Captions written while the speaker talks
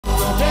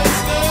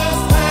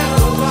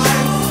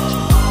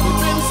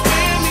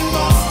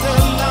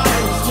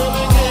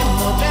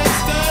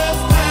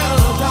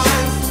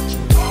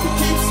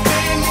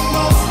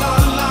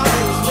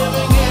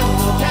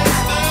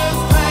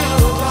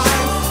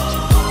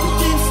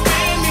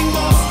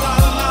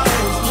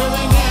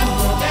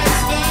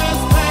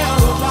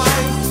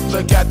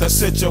the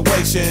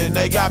situation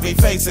they got me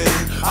facing.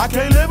 I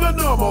can't live a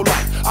normal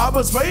life, I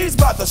was raised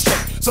by the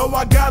state, so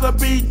I gotta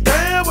be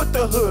down with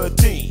the hood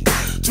team.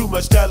 Too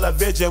much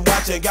television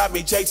watching got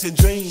me chasing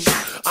dreams.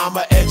 I'm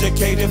an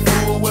educated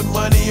fool with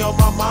money on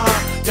my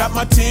mind. Got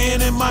my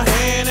tin in my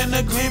hand and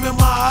a gleam in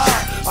my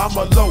eye. I'm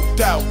a loped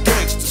out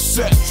gangster,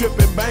 set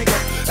tripping banker,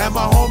 and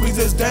my homies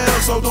is down,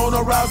 so don't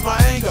arouse my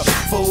anger.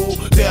 Fool,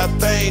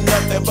 death ain't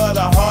nothing but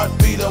a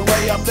heartbeat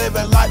away. I'm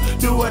living life,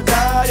 do or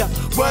die.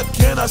 What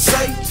can I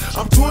say?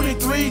 I'm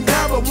 23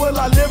 now, but will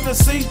I live to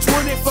see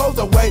 24?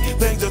 The way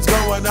things is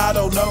going, I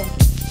don't know.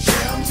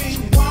 Tell me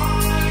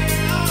why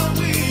are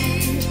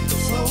we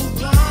so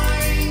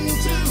blind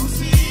to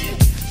see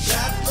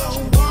that the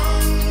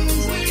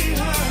ones we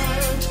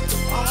hurt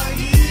are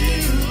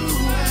you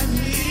and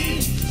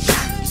me?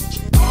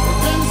 We've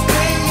been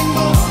spending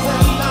most of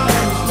our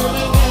lives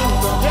living in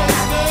the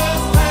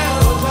gangster's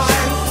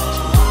paradise.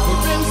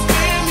 We've been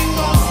spending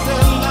most of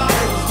our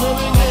lives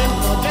living in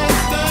the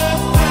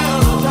gangster's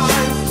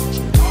paradise.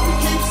 We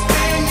keep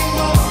spending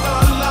most of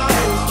our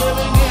lives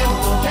living in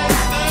the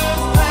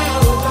gangster's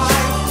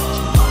paradise.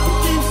 We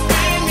keep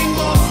spending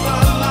most of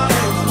our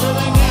lives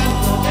living in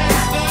the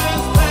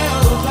gangster's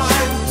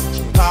paradise.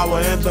 Power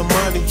and the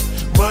money,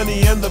 money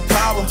and the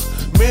power.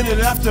 Minute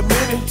after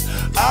minute,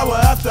 hour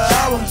after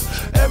hour,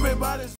 everybody's